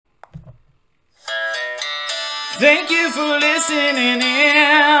Thank you for listening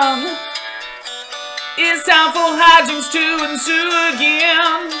in. It's time for hijinks to ensue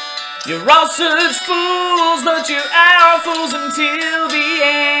again. You're all such fools, but you are fools until the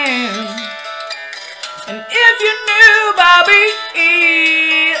end. And if you knew Bobby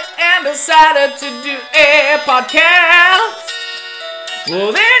E and decided to do a podcast,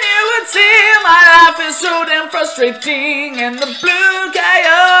 well then you would see my life is so damn frustrating. And the blue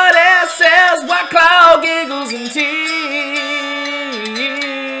coyote says white claw giggles and tears.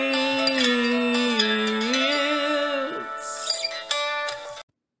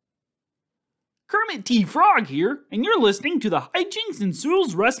 Kermit T. Frog here, and you're listening to the Hijinks and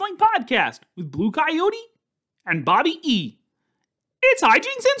Sewell's Wrestling Podcast with Blue Coyote and Bobby E. It's Hijinks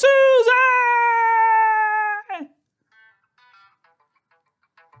and Sewell's!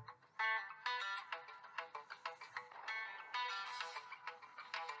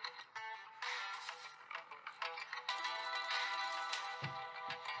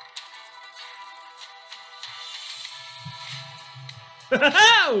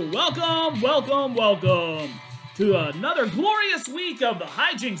 Welcome to another glorious week of the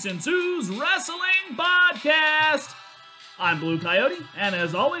Hijinks and Sewell's Wrestling Podcast. I'm Blue Coyote, and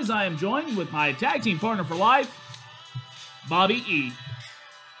as always, I am joined with my tag team partner for life, Bobby E.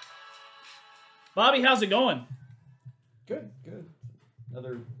 Bobby, how's it going? Good.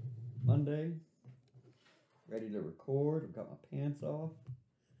 Another Monday. Ready to record. I've got my pants off.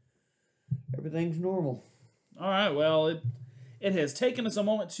 Everything's normal. All right, well, it has taken us a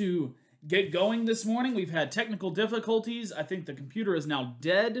moment to get going this morning. We've had technical difficulties. I think the computer is now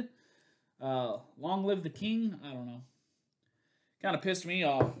dead. Long live the king. I don't know. Kind of pissed me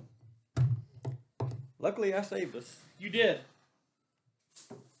off. Luckily, I saved us. You did.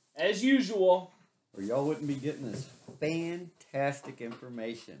 As usual. Or y'all wouldn't be getting this fantastic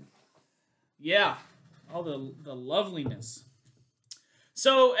information. Yeah. All the loveliness.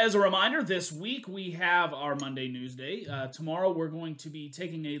 So, as a reminder, this week we have our Monday News Day. Tomorrow we're going to be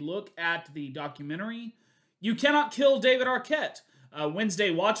taking a look at the documentary, You Cannot Kill David Arquette. Wednesday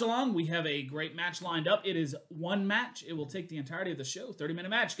watch-along, we have a great match lined up. It is one match. It will take the entirety of the show. 30-minute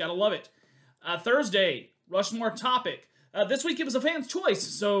match. Gotta love it. Thursday, Rushmore topic. This week it was a fan's choice.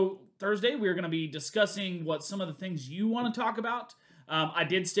 So, Thursday we're going to be discussing what some of the things you want to talk about. I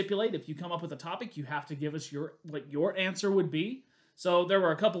did stipulate if you come up with a topic, you have to give us what your answer would be. So there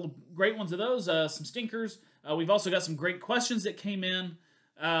were a couple of great ones of those, some stinkers. We've also got some great questions that came in.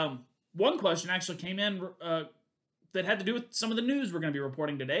 One question actually came in that had to do with some of the news we're going to be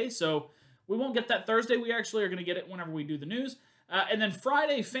reporting today. So we won't get that Thursday. We actually are going to get it whenever we do the news. And then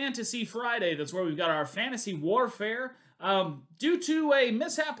Friday, Fantasy Friday. That's where we've got our Fantasy Warfare. Due to a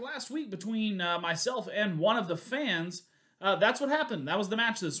mishap last week between myself and one of the fans, that's what happened. That was the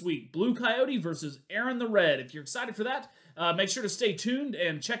match this week. Blue Coyote versus Aaron the Red. If you're excited for that, make sure to stay tuned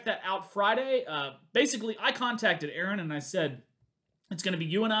and check that out Friday. Basically, I contacted Aaron and I said, it's going to be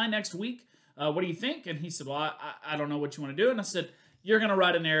you and I next week. What do you think? And he said, well, I don't know what you want to do. And I said, you're going to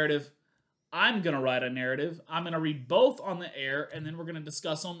write a narrative. I'm going to write a narrative. I'm going to read both on the air, and then we're going to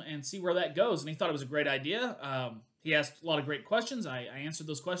discuss them and see where that goes. And he thought it was a great idea. He asked a lot of great questions. I answered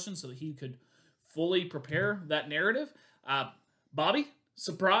those questions so that he could fully prepare that narrative. Bobby,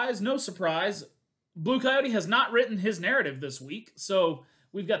 surprise, no surprise, Blue Coyote has not written his narrative this week, so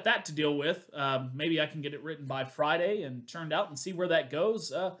we've got that to deal with. Maybe I can get it written by Friday and turned out and see where that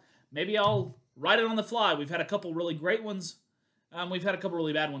goes. Maybe I'll write it on the fly. We've had a couple really great ones. We've had a couple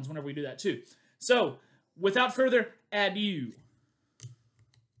really bad ones whenever we do that too. So, without further ado.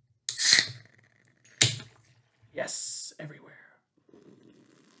 Yes, everywhere.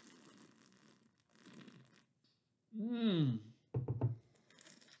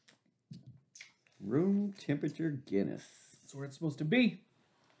 Room temperature Guinness. That's where it's supposed to be.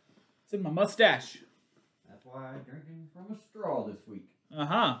 It's in my mustache. That's why I'm drinking from a straw this week.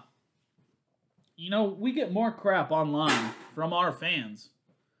 Uh-huh. You know, we get more crap online from our fans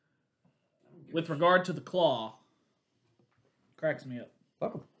with regard to the claw. Cracks me up.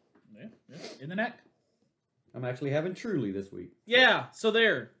 Fuck 'em. Yeah. In the neck. I'm actually having Truly this week. Yeah, so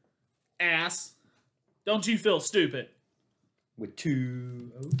there. Ass. Don't you feel stupid? With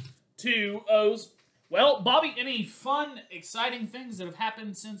 2 O's. 2 O's. Well, Bobby, any fun, exciting things that have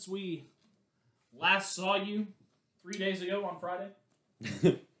happened since we last saw you 3 days ago on Friday?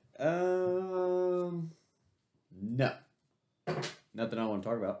 No. Nothing I want to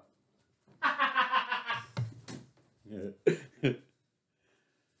talk about.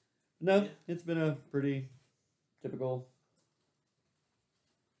 No, it's been a pretty typical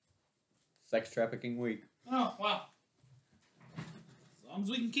sex trafficking week. Oh, wow. As long as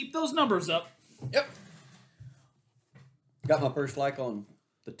we can keep those numbers up. Yep. Got my first like on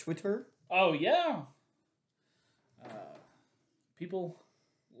the Twitter. Oh, yeah. People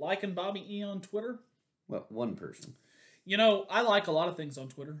liking Bobby E on Twitter. Well, one person. You know, I like a lot of things on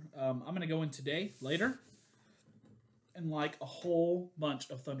Twitter. I'm going to go in today, later, and like a whole bunch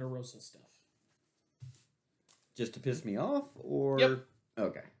of Thunder Rosa stuff. Just to piss me off, or Yep.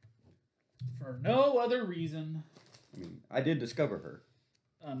 Okay. For no other reason. I mean, I did discover her.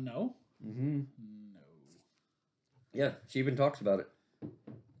 No. Mm-hmm. No. Yeah, she even talks about it.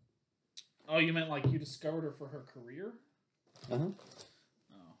 Oh, you meant like you discovered her for her career? Uh-huh.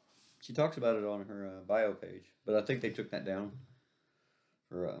 Oh. She talks about it on her bio page, but I think they took that down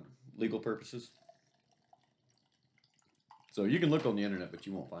for legal purposes. So you can look on the internet, but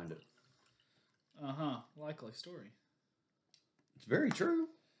you won't find it. Uh-huh. Likely story. It's very true.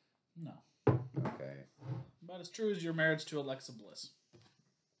 No. Okay. About as true as your marriage to Alexa Bliss.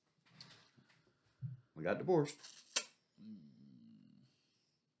 We got divorced.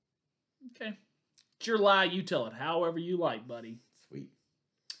 Okay. It's your lie. You tell it however you like, buddy. Sweet.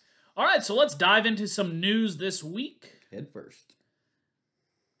 All right, so let's dive into some news this week. Head first.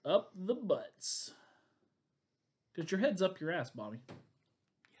 Up the butts. Because your head's up your ass, Bobby.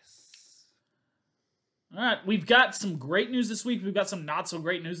 Yes. All right, we've got some great news this week. We've got some not so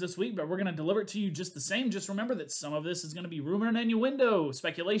great news this week, but we're going to deliver it to you just the same. Just remember that some of this is going to be rumor and innuendo,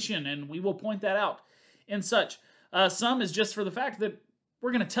 speculation, and we will point that out and such. Some is just for the fact that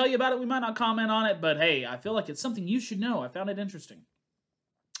we're going to tell you about it. We might not comment on it, but hey, I feel like it's something you should know. I found it interesting.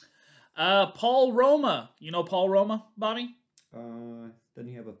 Paul Roma. You know Paul Roma, Bobby? Doesn't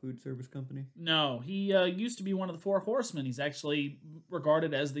he have a food service company? No, he used to be one of the Four Horsemen. He's actually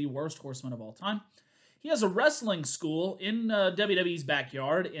regarded as the worst horseman of all time. He has a wrestling school in WWE's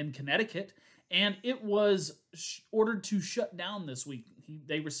backyard in Connecticut, and it was ordered to shut down this week.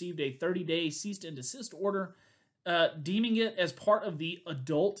 They received a 30-day cease and desist order, deeming it as part of the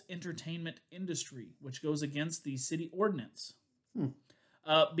adult entertainment industry, which goes against the city ordinance.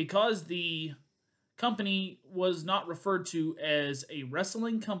 Because the company was not referred to as a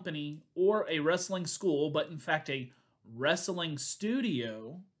wrestling company or a wrestling school, but in fact a wrestling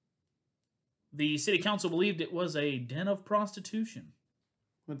studio, the city council believed it was a den of prostitution.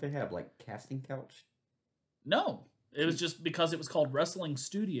 What did they have, like casting couch? No, it was just because it was called Wrestling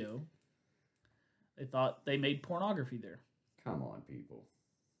Studio. They thought they made pornography there. Come on, people.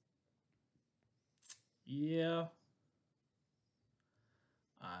 Yeah.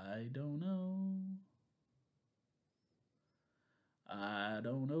 I don't know. I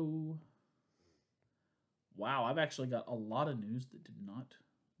don't know. Wow, I've actually got a lot of news that did not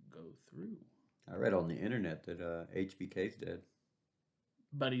go through. I read on the internet that HBK's dead.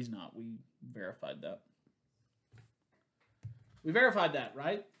 But he's not. We verified that. We verified that,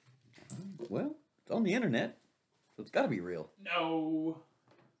 right? Well, it's on the internet, so it's got to be real. No.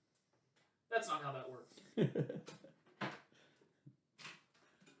 That's not how that works.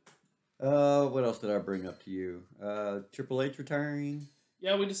 What else did I bring up to you? Triple H retiring.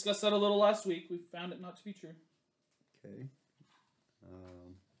 Yeah, we discussed that a little last week. We found it not to be true. Okay.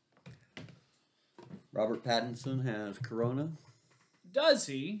 Robert Pattinson has corona, Does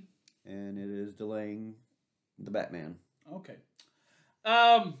he? and it is delaying the Batman. Okay.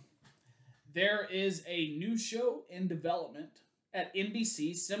 There is a new show in development at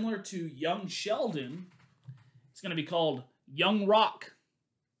NBC similar to Young Sheldon. It's going to be called Young Rock.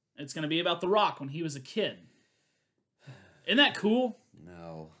 It's going to be about The Rock when he was a kid. Isn't that cool?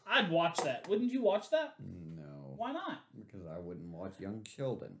 No. I'd watch that. Wouldn't you watch that? No. Why not? Because I wouldn't watch Young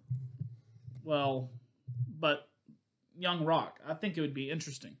Sheldon. Well, but Young Rock, I think it would be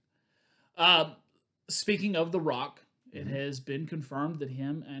interesting. Speaking of The Rock, it has been confirmed that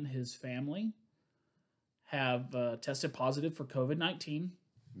him and his family have tested positive for COVID-19.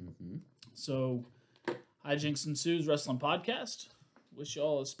 Mm-hmm. So, Hijinks and Sue's Wrestling Podcast. Wish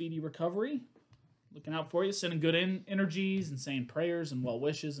y'all a speedy recovery. Looking out for you, sending good energies and saying prayers and well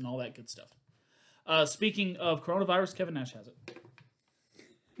wishes and all that good stuff. Speaking of coronavirus, Kevin Nash has it.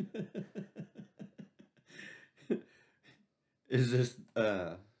 Is this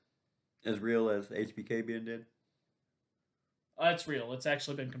as real as HBK being dead? It's real. It's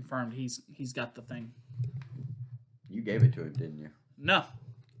actually been confirmed. He's got the thing. You gave it to him, didn't you? No.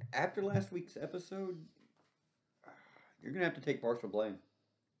 After last week's episode, you're going to have to take partial blame.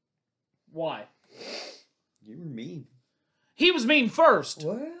 Why? You were mean. He was mean first.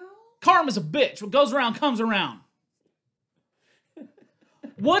 Well, Karma's a bitch. What goes around comes around.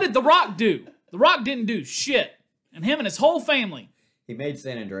 What did The Rock do? The Rock didn't do shit. And him and his whole family. he made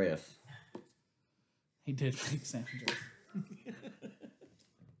San Andreas. He did make San Andreas.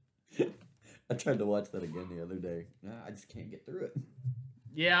 I tried to watch that again the other day. Nah, I just can't get through it.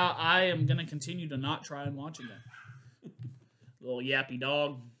 Yeah, I am going to continue to not try and watch it. Little yappy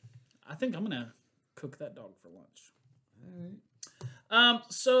dog. I think I'm going to cook that dog for lunch. All right.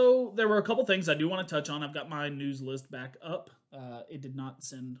 So there were a couple things I do want to touch on. I've got my news list back up. It did not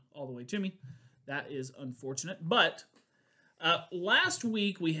send all the way to me. That is unfortunate. But last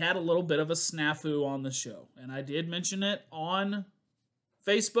week we had a little bit of a snafu on the show. And I did mention it on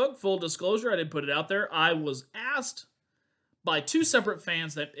Facebook. Full disclosure, I did put it out there. I was asked by two separate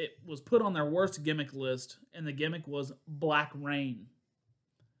fans that it was put on their worst gimmick list. And the gimmick was Black Rain.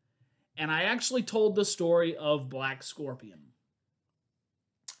 And I actually told the story of Black Scorpion.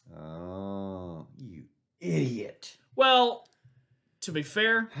 Oh, you idiot. Well, to be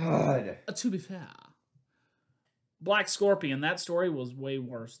fair, God. Black Scorpion, that story was way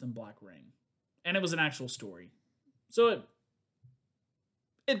worse than Black Rain. And it was an actual story. So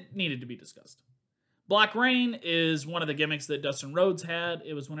it needed to be discussed. Black Rain is one of the gimmicks that Dustin Rhodes had.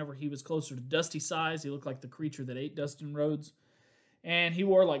 It was whenever he was closer to Dusty size. He looked like the creature that ate Dustin Rhodes. And he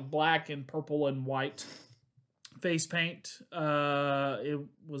wore like black and purple and white face paint. It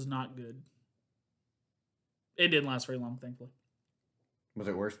was not good. It didn't last very long, thankfully. Was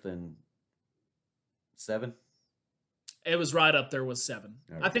it worse than 7? It was right up there with 7.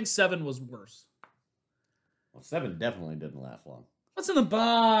 Okay. I think 7 was worse. Well, 7 definitely didn't last long. What's in the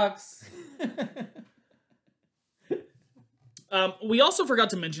box? We also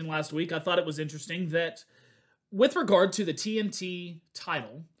forgot to mention last week, I thought it was interesting that with regard to the TNT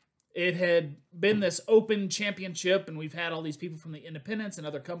title, it had been this open championship, and we've had all these people from the independents and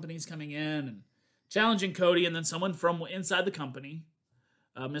other companies coming in and challenging Cody, and then someone from inside the company,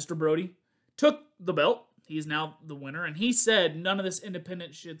 Mr. Brody, took the belt. He's now the winner, and he said none of this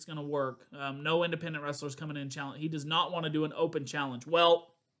independent shit's going to work. No independent wrestlers coming in and challenge. He does not want to do an open challenge.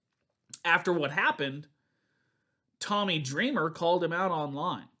 Well, after what happened, Tommy Dreamer called him out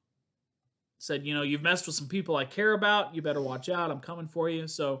online. Said, you know, you've messed with some people I care about. You better watch out. I'm coming for you.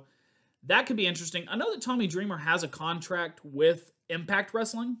 So that could be interesting. I know that Tommy Dreamer has a contract with Impact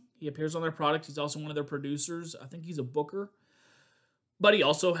Wrestling. He appears on their product. He's also one of their producers. I think he's a booker. But he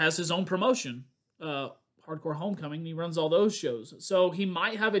also has his own promotion, Hardcore Homecoming. He runs all those shows. So he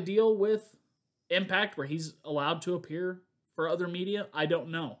might have a deal with Impact where he's allowed to appear for other media. I don't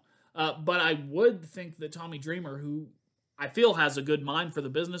know. But I would think that Tommy Dreamer, who I feel has a good mind for the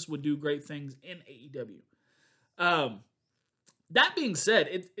business, would do great things in AEW. That being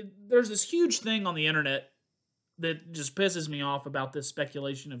said, there's this huge thing on the internet that just pisses me off about this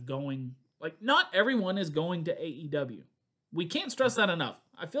speculation of going, like, not everyone is going to AEW. We can't stress that enough.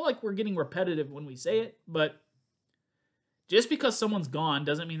 I feel like we're getting repetitive when we say it, but just because someone's gone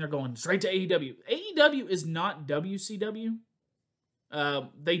doesn't mean they're going straight to AEW. AEW is not WCW.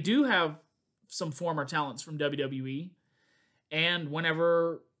 They do have some former talents from WWE, and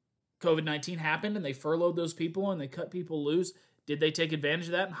whenever COVID-19 happened and they furloughed those people and they cut people loose, did they take advantage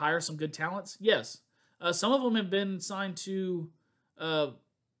of that and hire some good talents? Yes. Some of them have been signed to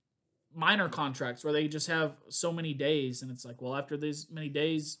minor contracts where they just have so many days, and it's like, well, after these many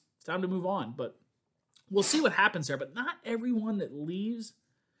days, it's time to move on. But we'll see what happens there. But not everyone that leaves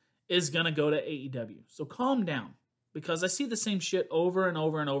is going to go to AEW. So calm down, because I see the same shit over and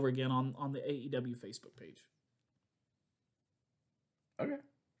over and over again on the AEW Facebook page. Okay.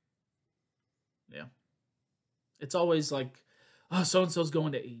 Yeah. It's always like, oh, so-and-so's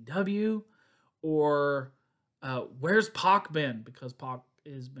going to AEW, or where's Pac been? Because Pac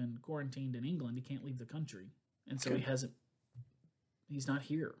has been quarantined in England. He can't leave the country. And so he's not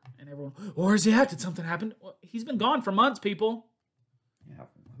here. And everyone, where's he at? Did something happen? Well, he's been gone for months, people. Yeah,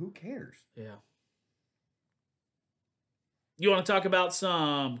 who cares? Yeah. You want to talk about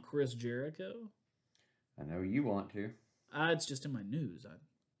some Chris Jericho? I know you want to. It's just in my news.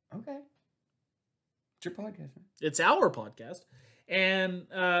 Okay. It's your podcast, man. It's our podcast. And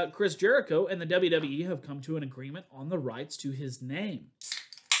Chris Jericho and the WWE have come to an agreement on the rights to his name.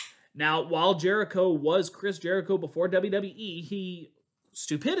 Now, while Jericho was Chris Jericho before WWE, he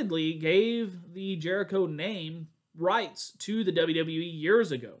stupidly gave the Jericho name rights to the WWE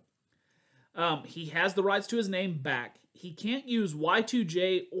years ago. He has the rights to his name back. He can't use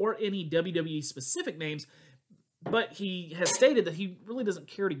Y2J or any WWE specific names, but he has stated that he really doesn't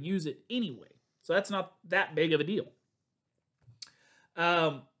care to use it anyway. So that's not that big of a deal.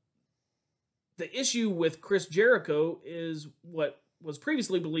 The issue with Chris Jericho is what was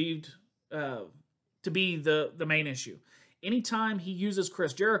previously believed to be the main issue. Anytime he uses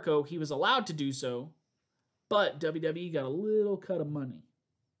Chris Jericho, he was allowed to do so, but WWE got a little cut of money.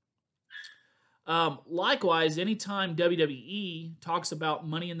 Likewise, anytime WWE talks about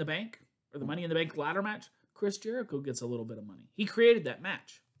Money in the Bank, or the Money in the Bank ladder match, Chris Jericho gets a little bit of money. He created that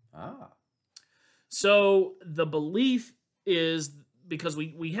match. So the belief is, because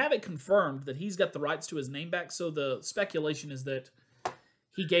we have it confirmed that he's got the rights to his name back, so the speculation is that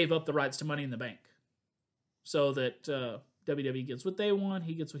he gave up the rights to Money in the Bank so that WWE gets what they want,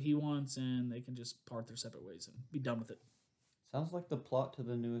 he gets what he wants, and they can just part their separate ways and be done with it. Sounds like the plot to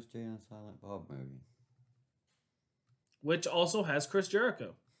the newest Jay and Silent Bob movie. Which also has Chris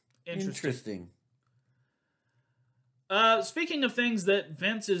Jericho. Interesting. Speaking of things that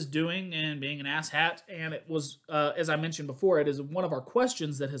Vince is doing and being an asshat, and it was, as I mentioned before, it is one of our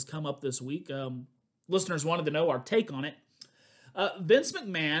questions that has come up this week. Listeners wanted to know our take on it. Vince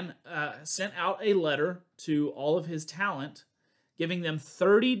McMahon sent out a letter to all of his talent, giving them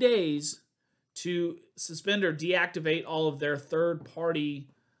 30 days to suspend or deactivate all of their third-party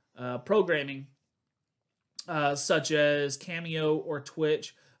programming, such as Cameo or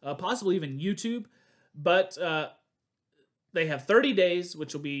Twitch, possibly even YouTube. But they have 30 days,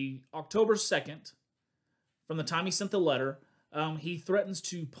 which will be October 2nd, from the time he sent the letter. He threatens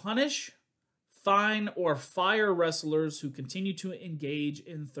to punish, fine, or fire wrestlers who continue to engage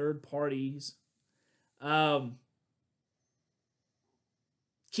in third parties.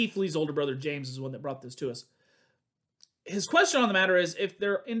 Keith Lee's older brother, James, is the one that brought this to us. His question on the matter is, if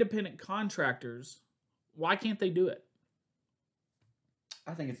they're independent contractors, why can't they do it?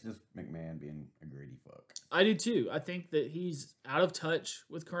 I think it's just McMahon being a greedy fuck. I do too. I think that he's out of touch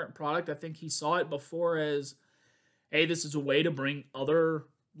with current product. I think he saw it before as, hey, this is a way to bring other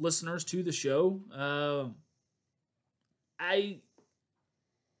listeners to the show. I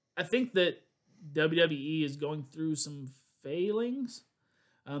think that WWE is going through some failings.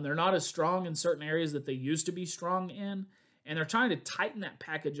 They're not as strong in certain areas that they used to be strong in, and they're trying to tighten that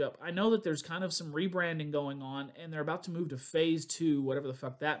package up. I know that there's kind of some rebranding going on, and they're about to move to phase 2, whatever the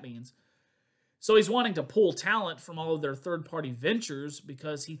fuck that means. So he's wanting to pull talent from all of their third-party ventures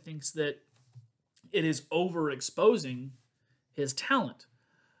because he thinks that it is overexposing his talent.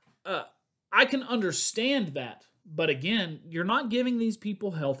 I can understand that, but again, you're not giving these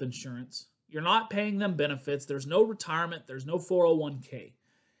people health insurance. You're not paying them benefits. There's no retirement. There's no 401k.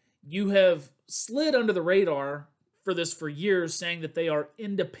 You have slid under the radar for this for years, saying that they are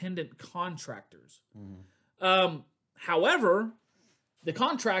independent contractors. However, the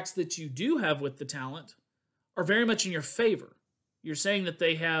contracts that you do have with the talent are very much in your favor. You're saying that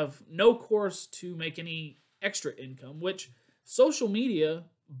they have no course to make any extra income, which social media,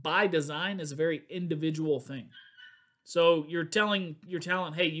 by design, is a very individual thing. So you're telling your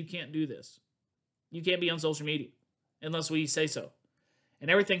talent, hey, you can't do this. You can't be on social media unless we say so. And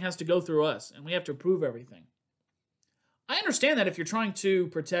everything has to go through us, and we have to approve everything. I understand that if you're trying to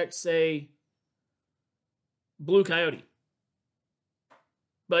protect, say, Blue Coyote.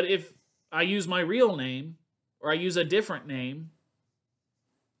 But if I use my real name, or I use a different name,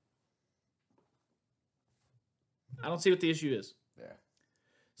 I don't see what the issue is. Yeah.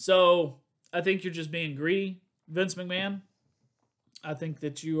 So I think you're just being greedy, Vince McMahon. I think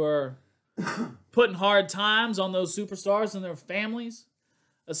that you are putting hard times on those superstars and their families.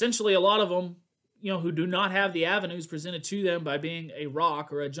 Essentially, a lot of them, who do not have the avenues presented to them by being a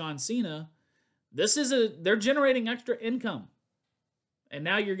Rock or a John Cena, they're generating extra income. And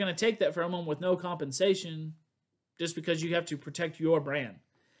now you're going to take that from them with no compensation just because you have to protect your brand.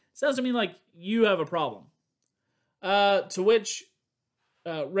 Sounds to me like you have a problem. To which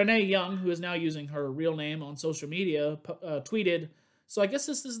Renee Young, who is now using her real name on social media, tweeted, "So I guess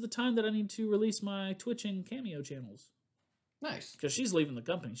this is the time that I need to release my Twitch and Cameo channels." Nice. Because she's leaving the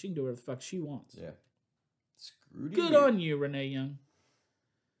company. She can do whatever the fuck she wants. Yeah. Screwed. Good on you, Renee Young.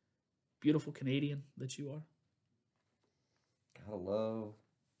 Beautiful Canadian that you are. Gotta love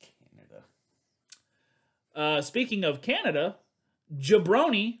Canada. Speaking of Canada,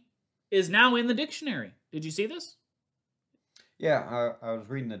 jabroni is now in the dictionary. Did you see this? Yeah, I was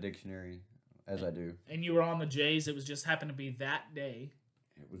reading the dictionary, as I do. And you were on the J's. It was just happened to be that day.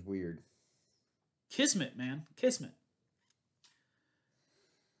 It was weird. Kismet, man. Kismet.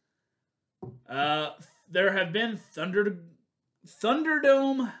 There have been Thunderdome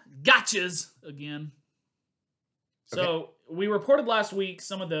gotchas again. So we reported last week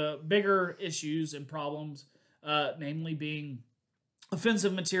some of the bigger issues and problems, namely being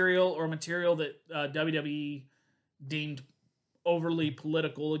offensive material or material that WWE deemed overly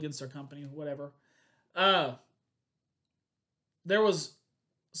political against their company or whatever. There was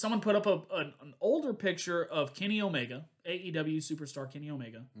someone put up an older picture of Kenny Omega, AEW superstar Kenny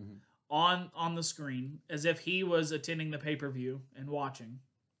Omega, on the screen as if he was attending the pay-per-view and watching.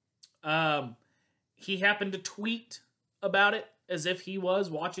 He happened to tweet about it as if he was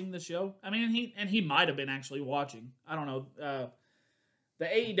watching the show. I mean, he might have been actually watching. I don't know. The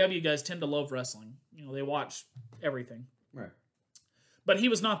AEW guys tend to love wrestling. You know, they watch everything. Right. But he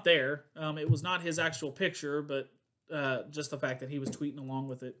was not there. It was not his actual picture, but just the fact that he was tweeting along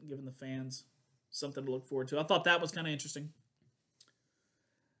with it, giving the fans something to look forward to. I thought that was kind of interesting.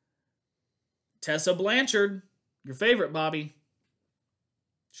 Tessa Blanchard, your favorite, Bobby.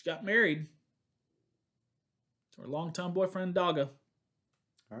 She got married to her longtime boyfriend, Daga.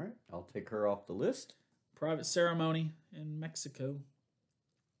 All right. I'll take her off the list. Private ceremony in Mexico.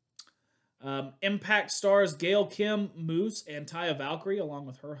 Impact stars Gail Kim Moose and Taya Valkyrie, along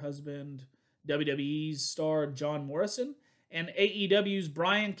with her husband, WWE's star John Morrison, and AEW's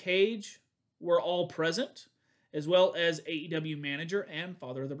Brian Cage were all present, as well as AEW manager and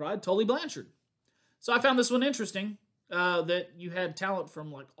father of the bride, Tully Blanchard. So I found this one interesting, that you had talent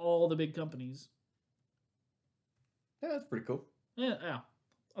from like all the big companies. Yeah, that's pretty cool. Yeah.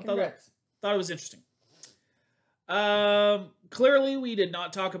 I Congrats. thought it was interesting. Clearly, we did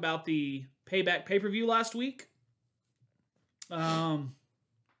not talk about the Payback pay-per-view last week.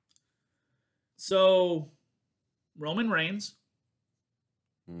 So Roman Reigns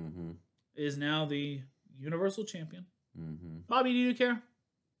is now the Universal Champion. Bobby, do you care?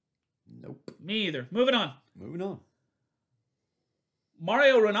 Nope. Me either. Moving on. Moving on.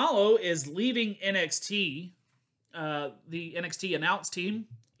 Mario Ranallo is leaving NXT, the NXT announce team.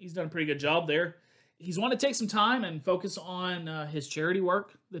 He's done a pretty good job there. He's wanted to take some time and focus on his charity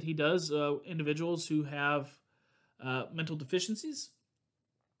work that he does, individuals who have mental deficiencies.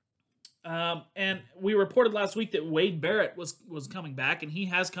 And we reported last week that Wade Barrett was coming back, and he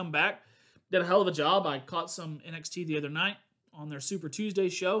has come back. Did a hell of a job. I caught some NXT the other night on their Super Tuesday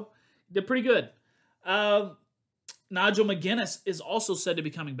show. Did pretty good. Nigel McGuinness is also said to be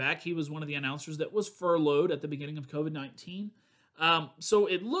coming back. He was one of the announcers that was furloughed at the beginning of COVID-19. So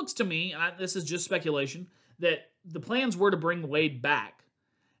it looks to me, and this is just speculation, that the plans were to bring Wade back.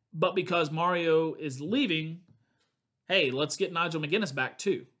 But because Mario is leaving, hey, let's get Nigel McGuinness back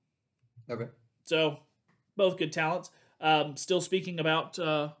too. Okay. So both good talents. Still speaking about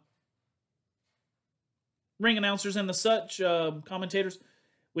ring announcers and the such, commentators.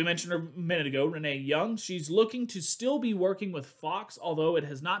 We mentioned her a minute ago, Renee Young. She's looking to still be working with Fox, although it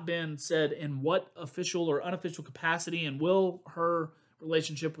has not been said in what official or unofficial capacity, and will her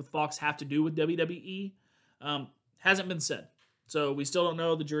relationship with Fox have to do with WWE? Hasn't been said. So we still don't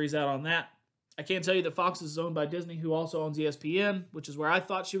know. The jury's out on that. I can tell you that Fox is owned by Disney, who also owns ESPN, which is where I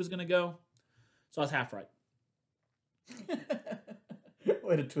thought she was going to go. So I was half right.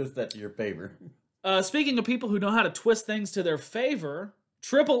 Way to twist that to your favor. Speaking of people who know how to twist things to their favor,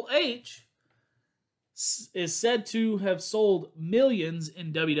 Triple H is said to have sold millions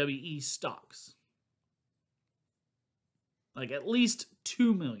in WWE stocks. Like at least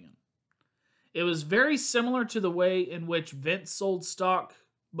 2 million. It was very similar to the way in which Vince sold stock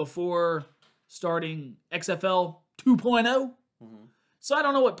before starting XFL 2.0. So I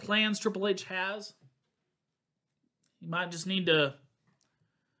don't know what plans Triple H has. He might just need to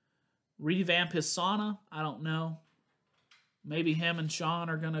revamp his sauna. I don't know. Maybe him and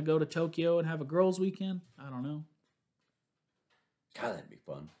Sean are going to go to Tokyo and have a girls' weekend. I don't know. God, that'd be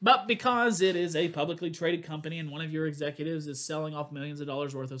fun. But because it is a publicly traded company and one of your executives is selling off millions of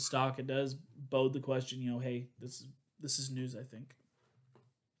dollars worth of stock, it does bode the question, hey, this is news, I think.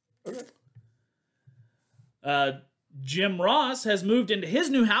 Okay. Jim Ross has moved into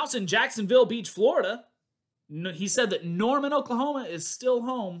his new house in Jacksonville Beach, Florida. He said that Norman, Oklahoma is still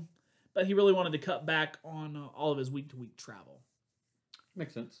home, but he really wanted to cut back on all of his week-to-week travel.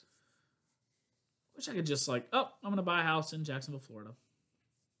 Makes sense. Wish I could just I'm going to buy a house in Jacksonville, Florida.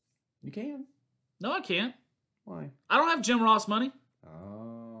 You can. No, I can't. Why? I don't have Jim Ross money.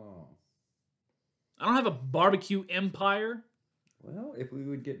 Oh. I don't have a barbecue empire. Well, if we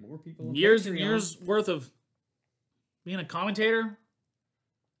would get more people on Years Patreon. and years worth of being a commentator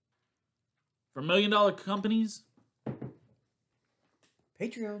for $1 million companies.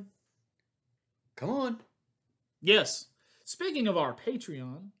 Patreon. Come on. Yes. Speaking of our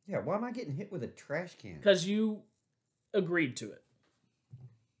Patreon. Yeah, why am I getting hit with a trash can? Because you agreed to it.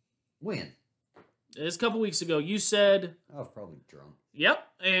 When? It's a couple weeks ago. You said... I was probably drunk. Yep.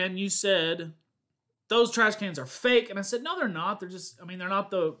 And you said, those trash cans are fake. And I said, no, they're not. They're just... they're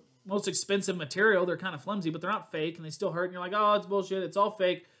not the most expensive material. They're kind of flimsy, but they're not fake. And they still hurt. And you're like, oh, it's bullshit. It's all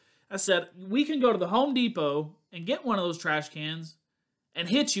fake. I said, we can go to the Home Depot and get one of those trash cans and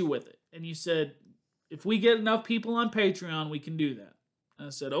hit you with it. And you said, if we get enough people on Patreon, we can do that. And I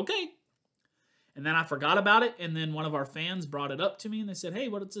said, okay. And then I forgot about it. And then one of our fans brought it up to me. And they said, hey,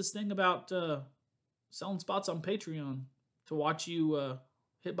 what is this thing about selling spots on Patreon? to watch you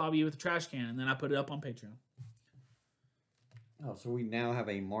hit Bobby with a trash can, and then I put it up on Patreon. Oh, so we now have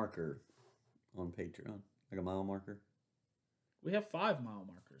a marker on Patreon, like a mile marker. We have 5 mile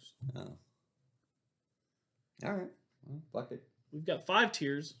markers. Oh. All right. Well, fuck it. We've got 5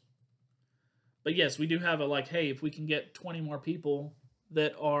 tiers. But yes, we do have a like, hey, if we can get 20 more people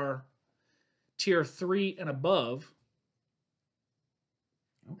that are tier 3 and above,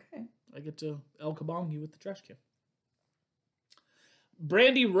 Okay. I get to El Kabong you with the trash can.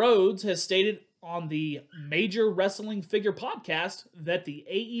 Brandy Rhodes has stated on the Major Wrestling Figure podcast that the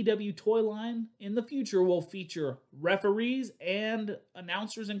AEW toy line in the future will feature referees and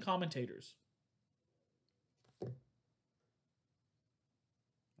announcers and commentators.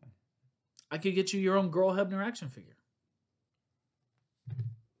 I could get you your own Girl Hebner action figure.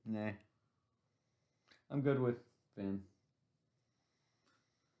 Nah. I'm good with Finn.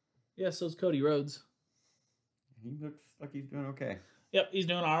 Yeah, so's Cody Rhodes. He looks like he's doing okay. Yep, he's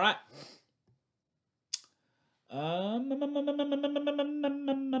doing all right.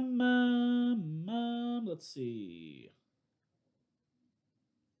 Let's see.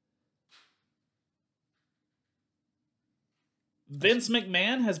 Vince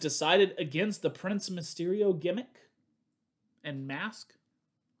McMahon has decided against the Prince Mysterio gimmick and mask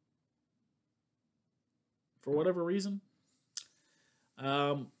for whatever reason.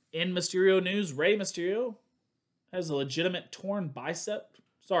 In Mysterio news, Rey Mysterio has a legitimate torn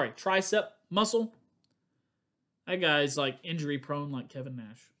tricep muscle. That guy's like injury prone like Kevin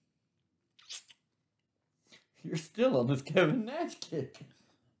Nash. You're still on this Kevin Nash kick.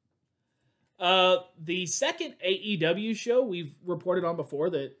 The second AEW show we've reported on before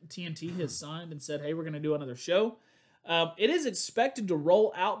that TNT has signed and said, hey, we're going to do another show. It is expected to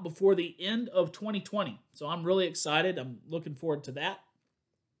roll out before the end of 2020. So I'm really excited. I'm looking forward to that.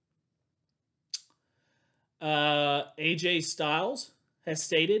 AJ Styles has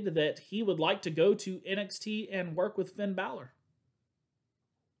stated that he would like to go to NXT and work with Finn Balor.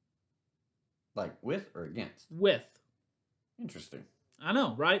 Like with or against? With. Interesting. I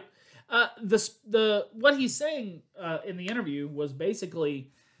know, right? What he's saying in the interview was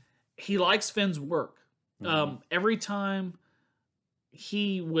basically he likes Finn's work. Mm-hmm. Every time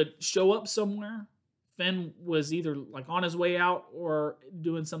he would show up somewhere, Finn was either like on his way out or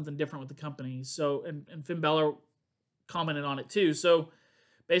doing something different with the company. So, and Finn Balor commented on it too. So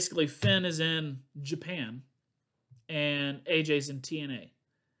basically Finn is in Japan and AJ's in TNA.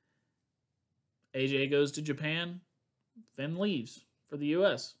 AJ goes to Japan, Finn leaves for the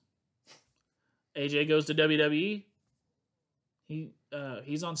US. AJ goes to WWE.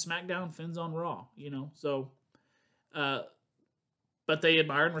 He's on SmackDown, Finn's on Raw, So but they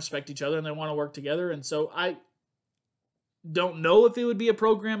admire and respect each other and they want to work together. And so I don't know if it would be a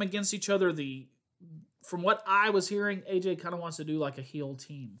program against each other. From what I was hearing, AJ kind of wants to do like a heel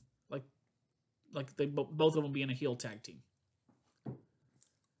team. Like they both of them being a heel tag team.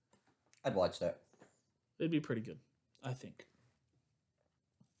 I'd watch that. It'd be pretty good, I think.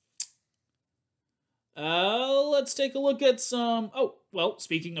 Let's take a look at some... Oh, well,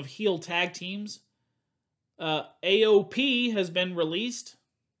 speaking of heel tag teams, AOP has been released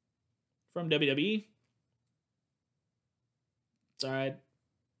from WWE. It's alright.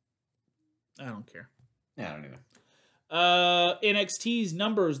 I don't care. Yeah, I don't either. NXT's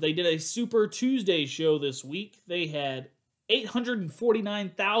numbers. They did a Super Tuesday show this week. They had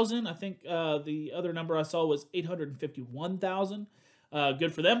 849,000. I think the other number I saw was 851,000.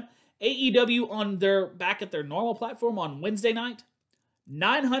 Good for them. AEW back at their normal platform on Wednesday night,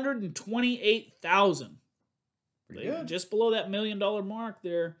 928,000. Just below that $1 million mark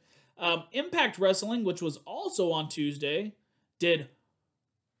there. Impact Wrestling, which was also on Tuesday, did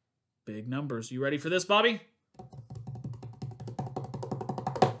big numbers. You ready for this, Bobby?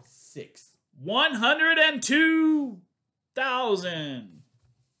 102,000.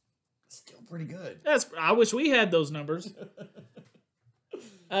 Still pretty good. I wish we had those numbers.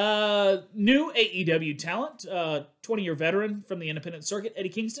 New AEW talent, 20-year veteran from the independent circuit, Eddie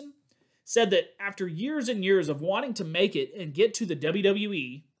Kingston, said that after years and years of wanting to make it and get to the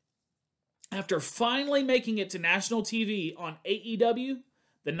WWE, after finally making it to national TV on AEW,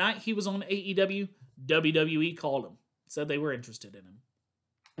 the night he was on AEW, WWE called him, said they were interested in him.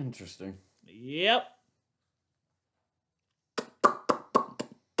 Interesting. Yep.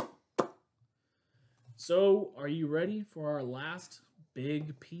 So, are you ready for our last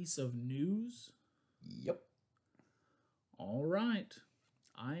big piece of news? Yep. All right.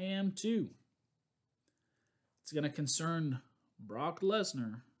 I am too. It's going to concern Brock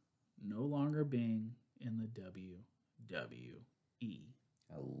Lesnar no longer being in the WWE.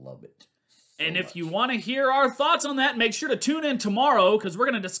 I love it. And if much. you want to hear our thoughts on that, make sure to tune in tomorrow because we're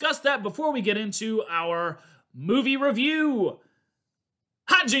going to discuss that before we get into our movie review.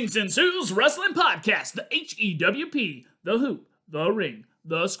 Hijinks Ensues Wrestling Podcast, the HEWP, the Hoop, the Ring,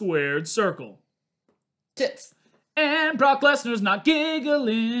 the Squared Circle. Tits. And Brock Lesnar's not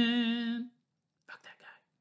giggling.